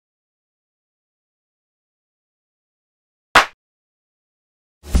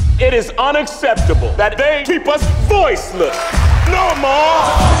It is unacceptable that they keep us voiceless. No more!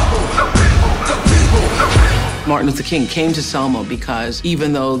 Martin Luther King came to Selma because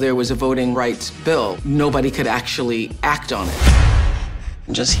even though there was a voting rights bill, nobody could actually act on it.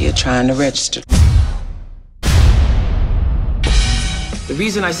 I'm just here trying to register. The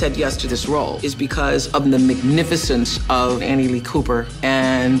reason I said yes to this role is because of the magnificence of Annie Lee Cooper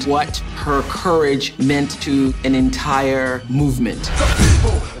and what her courage meant to an entire movement.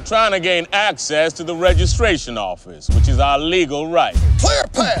 We're trying to gain access to the registration office, which is our legal right. Clear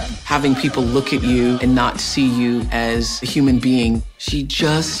path! Having people look at you and not see you as a human being, she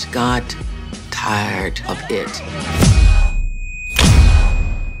just got tired of it.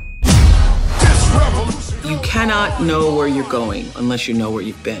 You cannot know where you're going unless you know where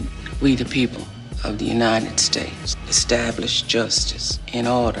you've been. We, the people of the United States, establish justice in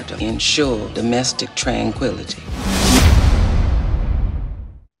order to ensure domestic tranquility.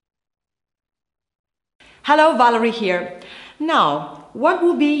 Hello, Valerie here. Now, what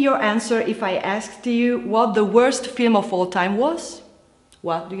would be your answer if I asked you what the worst film of all time was?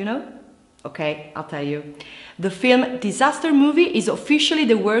 What, do you know? Okay, I'll tell you. The film Disaster Movie is officially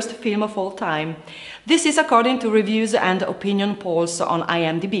the worst film of all time. This is according to reviews and opinion polls on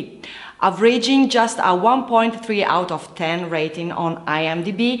IMDb, averaging just a 1.3 out of 10 rating on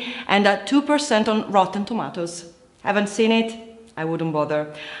IMDb and a 2% on Rotten Tomatoes. Haven't seen it? I wouldn't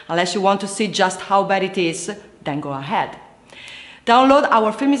bother. Unless you want to see just how bad it is, then go ahead. Download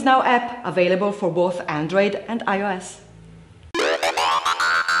our Film Is Now app, available for both Android and iOS.